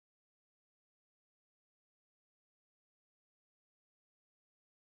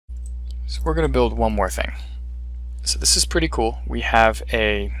So we're going to build one more thing. So this is pretty cool. We have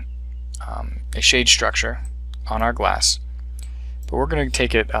a shade structure on our glass, but we're going to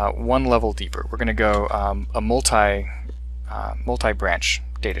take it one level deeper. We're going to go a multi-branch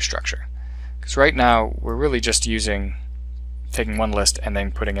data structure, because right now we're really just taking one list and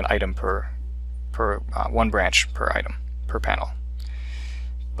then putting an item per one branch per item per panel.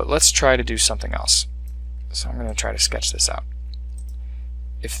 But let's try to do something else. So I'm going to try to sketch this out.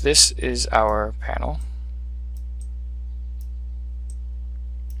 If this is our panel,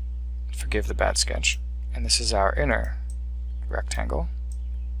 forgive the bad sketch, and this is our inner rectangle,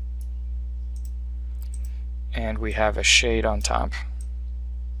 and we have a shade on top,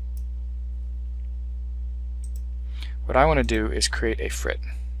 what I want to do is create a frit.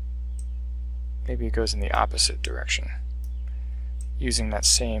 Maybe it goes in the opposite direction, using that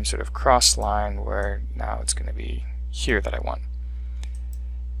same sort of cross line where now it's going to be here that I want.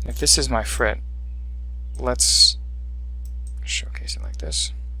 And if this is my frit, let's showcase it like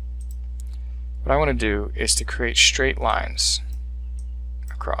this. What I want to do is to create straight lines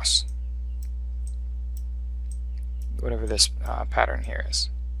across whatever this pattern here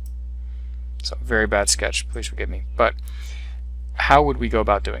is. So very bad sketch, please forgive me. But how would we go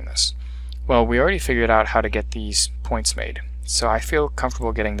about doing this? Well, we already figured out how to get these points made, so I feel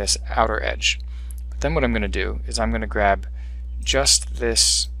comfortable getting this outer edge. But then what I'm going to do is I'm going to grab just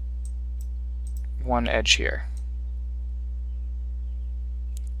this one edge here,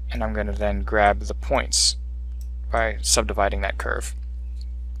 and I'm going to then grab the points by subdividing that curve.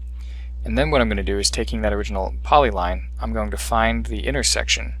 And then what I'm going to do is, taking that original polyline, I'm going to find the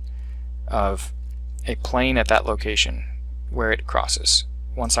intersection of a plane at that location where it crosses.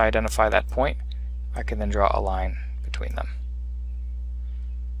 Once I identify that point, I can then draw a line between them.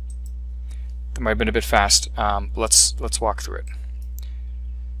 That might have been a bit fast. Let's walk through it.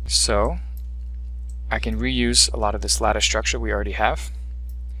 So I can reuse a lot of this lattice structure we already have.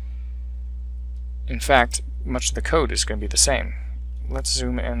 In fact, much of the code is going to be the same. Let's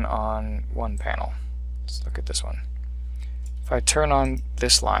zoom in on one panel. Let's look at this one. If I turn on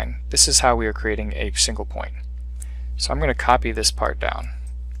this line, this is how we are creating a single point. So I'm going to copy this part down.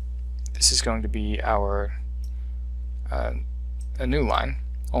 This is going to be our a new line,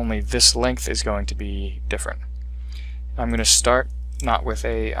 only this length is going to be different. I'm going to start not with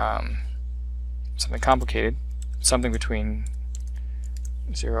a something complicated, something between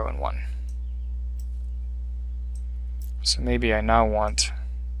 0 and 1. So maybe I now want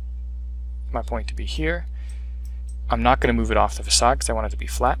my point to be here. I'm not going to move it off the facade because I want it to be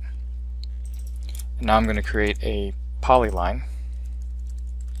flat. And now I'm going to create a polyline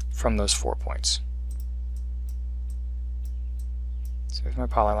from those 4 points. So here's my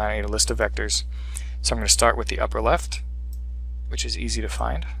polyline. I need a list of vectors. So I'm going to start with the upper left, which is easy to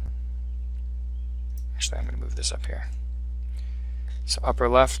find. Actually, I'm going to move this up here. So upper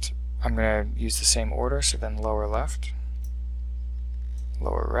left, I'm going to use the same order, so then lower left,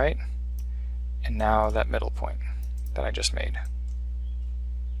 lower right, and now that middle point that I just made.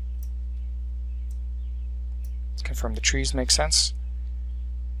 Let's confirm the trees make sense.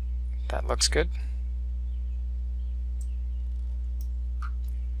 That looks good.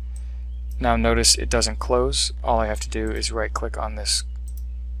 Now notice it doesn't close. All I have to do is right click on this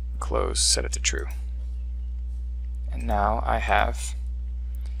close, set it to true. And now I have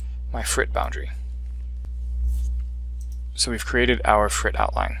my frit boundary. So we've created our frit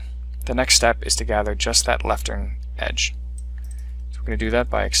outline. The next step is to gather just that left-turn edge. So we're going to do that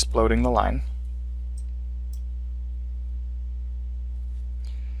by exploding the line.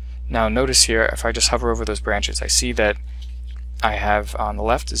 Now notice here, if I just hover over those branches, I see that I have on the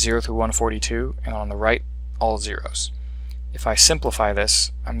left 0 through 142, and on the right all zeros. If I simplify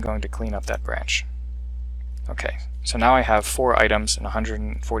this, I'm going to clean up that branch. Okay, so now I have 4 items and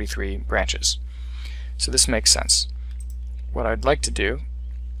 143 branches. So this makes sense. What I'd like to do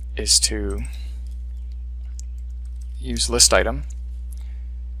is to use list item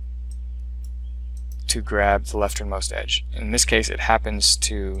to grab the lefternmost edge. In this case, it happens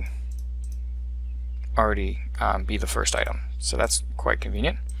to already be the first item, so that's quite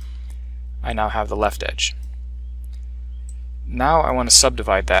convenient. I now have the left edge. Now I want to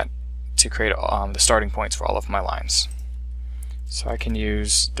subdivide that to create the starting points for all of my lines. So I can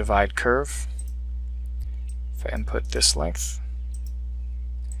use divide curve. If I input this length,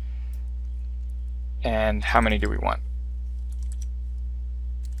 and how many do we want?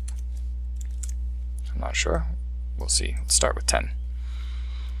 I'm not sure. We'll see. Let's start with 10.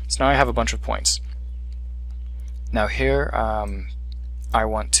 So now I have a bunch of points. Now here I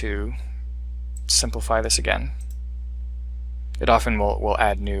want to simplify this again. It often will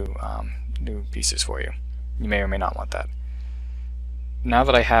add new new pieces for you. You may or may not want that. Now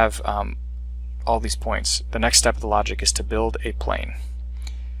that I have all these points, the next step of the logic is to build a plane.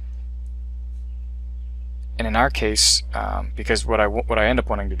 And in our case, because what I end up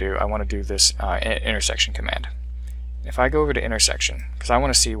wanting to do, I want to do this intersection command. If I go over to intersection, because I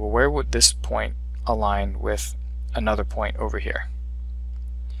want to see, well, where would this point align with another point over here?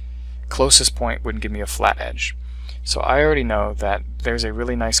 Closest point would give me a flat edge. So I already know that there's a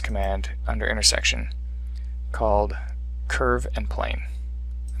really nice command under intersection called curve and plane.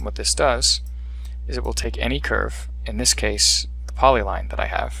 And what this does is it will take any curve, in this case the polyline that I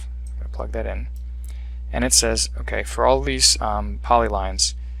have, I'm going to plug that in, and it says, okay, for all these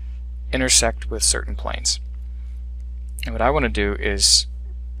polylines, intersect with certain planes. And what I want to do is,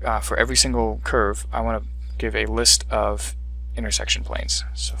 for every single curve, I want to give a list of intersection planes.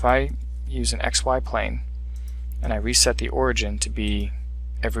 So if I use an XY plane and I reset the origin to be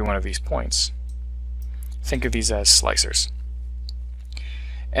every one of these points, think of these as slicers.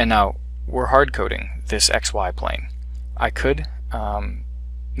 And now we're hard coding this XY plane. I could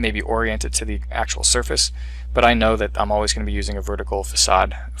maybe orient it to the actual surface, but I know that I'm always going to be using a vertical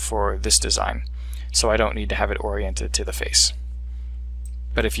facade for this design, so I don't need to have it oriented to the face.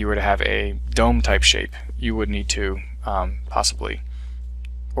 But if you were to have a dome type shape, you would need to possibly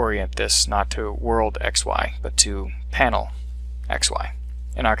orient this not to world XY, but to panel XY.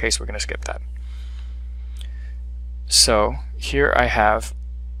 In our case, we're going to skip that. So here I have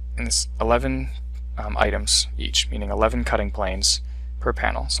in this 11 items each, meaning 11 cutting planes per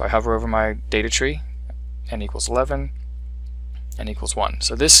panel. So I hover over my data tree, n equals 11, n equals 1.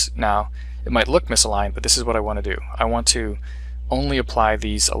 So this now, it might look misaligned, but this is what I want to do. I want to only apply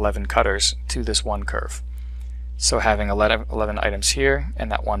these 11 cutters to this one curve. So having 11 items here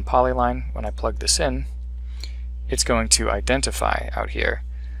and that one polyline, when I plug this in, it's going to identify out here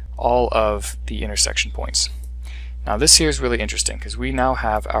all of the intersection points. Now this here is really interesting because we now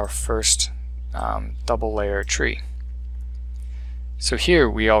have our first double layer tree. So here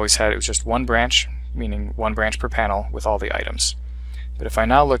we always had, it was just one branch, meaning one branch per panel with all the items. But if I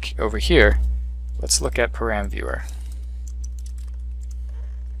now look over here, let's look at param viewer.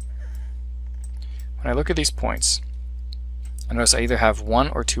 When I look at these points, I notice I either have one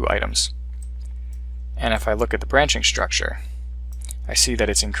or two items. And if I look at the branching structure, I see that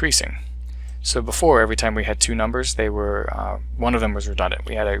it's increasing. So before, every time we had two numbers, they were one of them was redundant.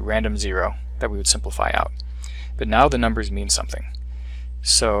 We had a random 0 that we would simplify out. But now the numbers mean something.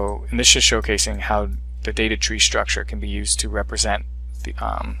 So, and this is showcasing how the data tree structure can be used to represent the,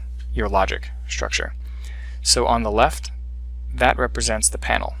 your logic structure. So on the left, that represents the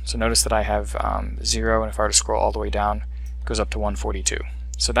panel. So notice that I have 0, and if I were to scroll all the way down, it goes up to 142.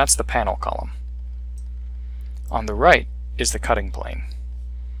 So that's the panel column. On the right is the cutting plane.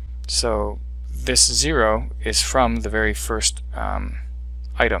 So this 0 is from the very first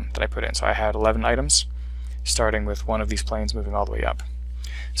item that I put in. So I had 11 items, starting with one of these planes moving all the way up.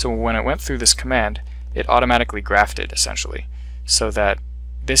 So when it went through this command, it automatically grafted, essentially, so that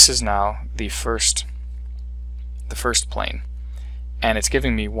this is now the first plane, and it's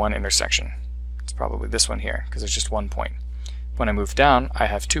giving me one intersection. It's probably this one here, because there's just one point. When I move down, I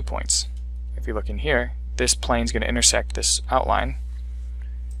have 2 points. If you look in here, this plane's going to intersect this outline.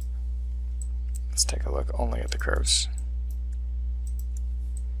 Let's take a look only at the curves.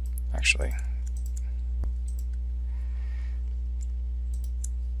 Actually,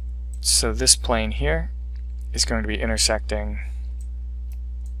 so this plane here is going to be intersecting,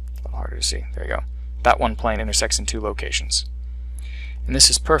 a little harder to see, there you go. That one plane intersects in 2 locations. And this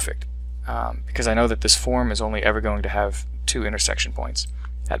is perfect because I know that this form is only ever going to have 2 intersection points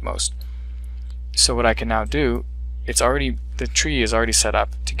at most. So what I can now do, the tree is already set up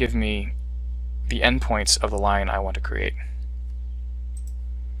to give me the endpoints of the line I want to create.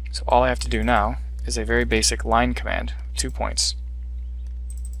 So all I have to do now is a very basic line command, 2 points,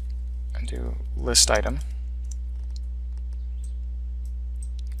 and do list item.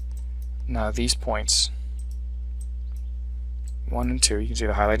 Now these points, 1 and 2, you can see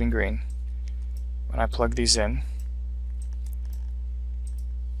the highlight in green. When I plug these in,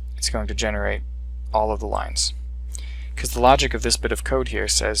 it's going to generate all of the lines. Because the logic of this bit of code here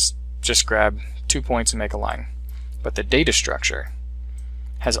says just grab 2 points and make a line. But the data structure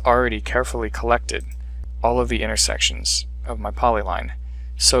has already carefully collected all of the intersections of my polyline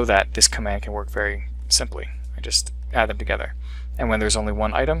so that this command can work very simply. I just add them together. And when there's only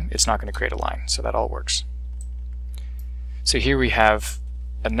one item, it's not going to create a line, so that all works. So here we have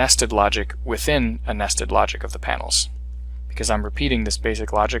a nested logic within a nested logic of the panels. Because I'm repeating this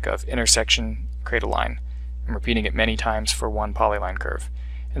basic logic of intersection, create a line. I'm repeating it many times for one polyline curve.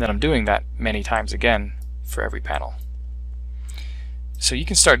 and then I'm doing that many times again for every panel. So you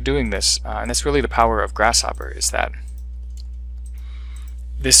can start doing this, and that's really the power of Grasshopper, is that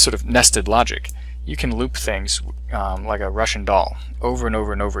this sort of nested logic, you can loop things like a Russian doll over and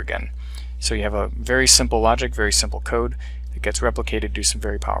over and over again. So you have a very simple logic, very simple code that gets replicated to do some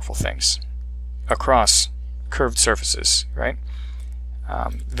very powerful things across curved surfaces, right?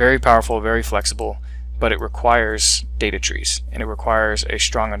 Very powerful, very flexible, but it requires data trees, and it requires a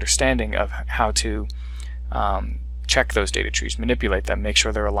strong understanding of how to check those data trees, manipulate them, make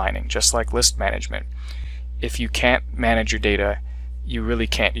sure they're aligning, just like list management. If you can't manage your data, you really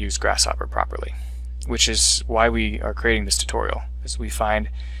can't use Grasshopper properly, which is why we are creating this tutorial, as we find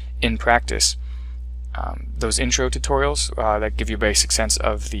in practice those intro tutorials that give you a basic sense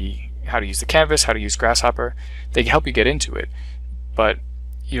of how to use the canvas, how to use Grasshopper. They help you get into it, but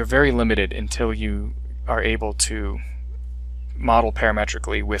you're very limited until you are able to model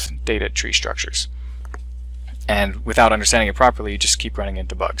parametrically with data tree structures. And without understanding it properly, you just keep running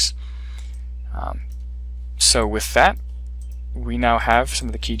into bugs. So with that, we now have some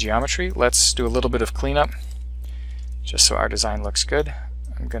of the key geometry. Let's do a little bit of cleanup, just so our design looks good.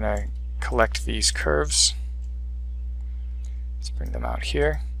 I'm going to collect these curves. Let's bring them out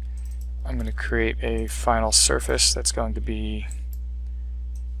here. I'm going to create a final surface that's going to be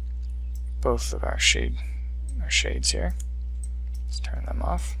both of our shades here. Let's turn them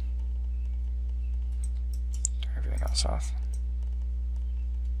off. Turn everything else off.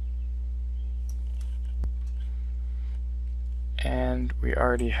 And we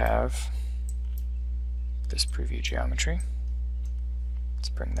already have this preview geometry. Let's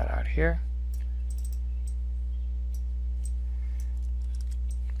bring that out here.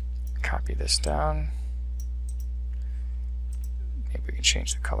 Copy this down. Maybe we can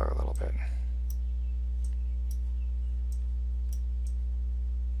change the color a little bit.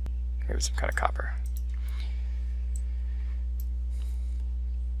 Maybe some kind of copper.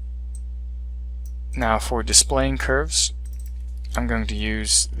 Now for displaying curves, I'm going to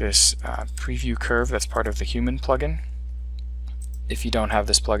use this preview curve that's part of the Human plugin. If you don't have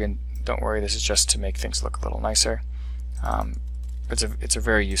this plugin, don't worry, this is just to make things look a little nicer. It's a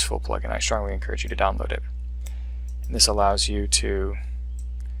very useful plugin. I strongly encourage you to download it. And this allows you to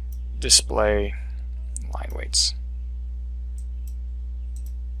display line weights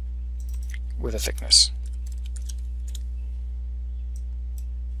with a thickness.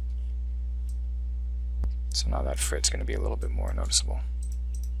 So now that frit's going to be a little bit more noticeable.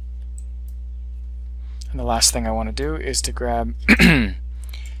 And the last thing I want to do is to grab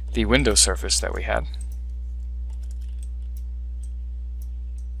the window surface that we had.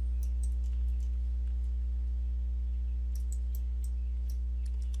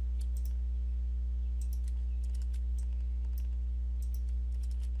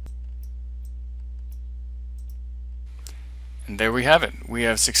 And there we have it. We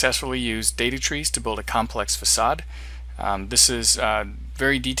have successfully used data trees to build a complex facade. This is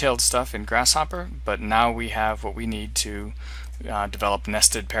very detailed stuff in Grasshopper, but now we have what we need to develop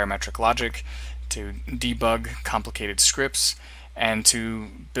nested parametric logic, to debug complicated scripts, and to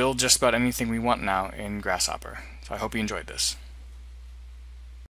build just about anything we want now in Grasshopper. So I hope you enjoyed this.